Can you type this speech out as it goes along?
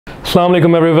Assalamu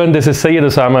alaikum everyone, this is Sayyid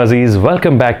Osama Aziz.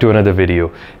 Welcome back to another video.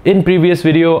 In previous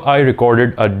video, I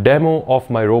recorded a demo of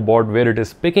my robot where it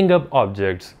is picking up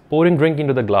objects, pouring drink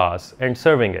into the glass and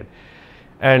serving it.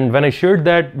 And when I shared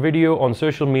that video on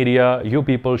social media, you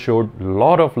people showed a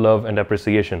lot of love and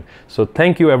appreciation. So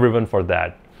thank you everyone for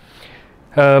that.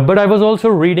 But I was also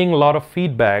reading a lot of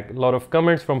feedback, a lot of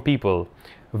comments from people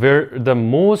where the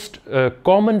most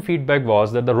common feedback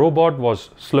was that the robot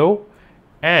was slow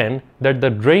and that the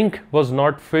drink was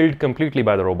not filled completely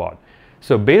by the robot.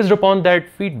 So based upon that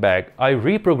feedback, I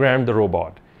reprogrammed the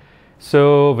robot.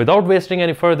 So without wasting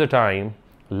any further time,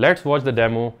 let's watch the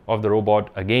demo of the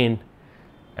robot again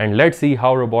and let's see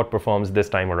how robot performs this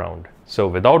time around. So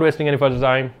without wasting any further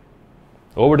time,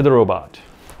 over to the robot.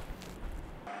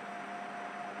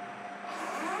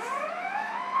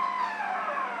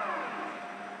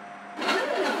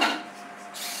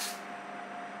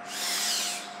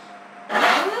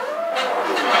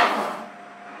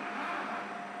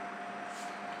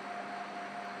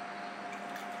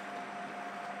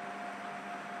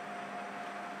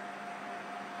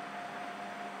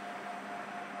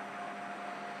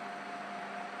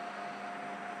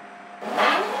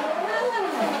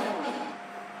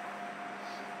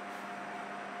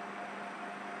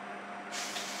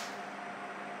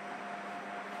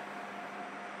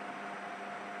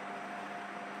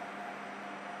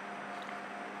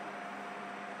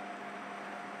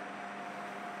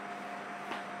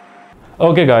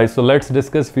 Okay guys, so let's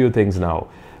discuss few things now.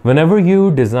 Whenever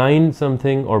you design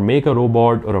something or make a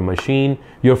robot or a machine,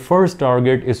 your first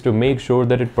target is to make sure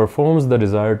that it performs the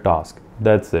desired task.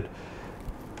 That's it.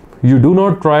 You do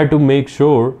not try to make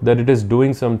sure that it is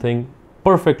doing something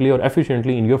perfectly or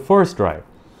efficiently in your first try.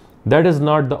 That is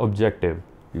not the objective.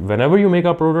 Whenever you make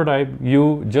a prototype,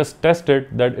 you just test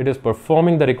it that it is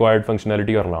performing the required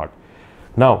functionality or not.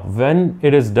 Now, when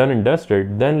it is done and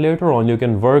dusted, then later on you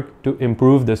can work to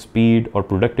improve the speed or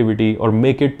productivity or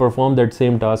make it perform that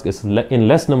same task in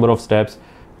less number of steps,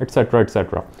 etc.,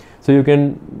 etc. So you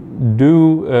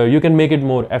can make it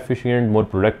more efficient, more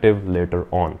productive later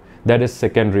on. That is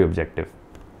secondary objective.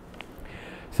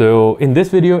 So in this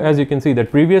video, as you can see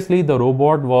that previously the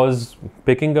robot was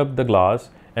picking up the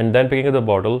glass and then picking up the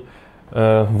bottle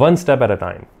one step at a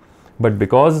time. But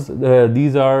because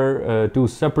these are two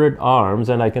separate arms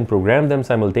and I can program them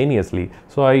simultaneously,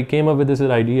 so I came up with this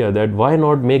idea that why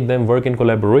not make them work in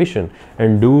collaboration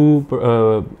and do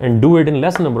it in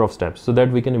less number of steps so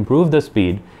that we can improve the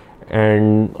speed,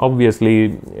 and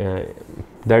obviously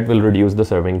that will reduce the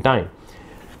serving time.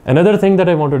 Another thing that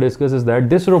I want to discuss is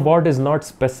that this robot is not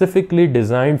specifically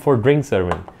designed for drink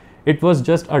serving. It was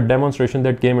just a demonstration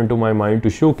that came into my mind to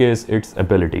showcase its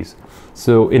abilities.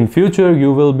 So in future,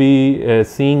 you will be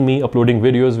seeing me uploading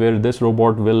videos where this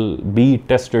robot will be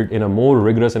tested in a more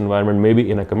rigorous environment,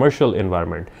 maybe in a commercial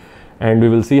environment, and we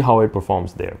will see how it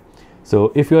performs there.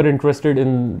 So if you are interested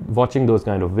in watching those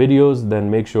kind of videos, then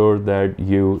make sure that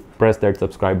you press that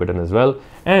subscribe button as well.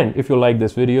 And if you like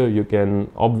this video, you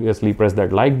can obviously press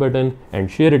that like button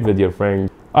and share it with your friends.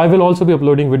 I will also be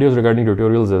uploading videos regarding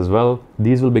tutorials as well.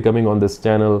 These will be coming on this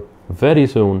channel very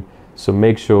soon. So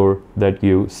make sure that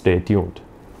you stay tuned.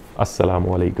 Assalamu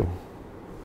alaikum.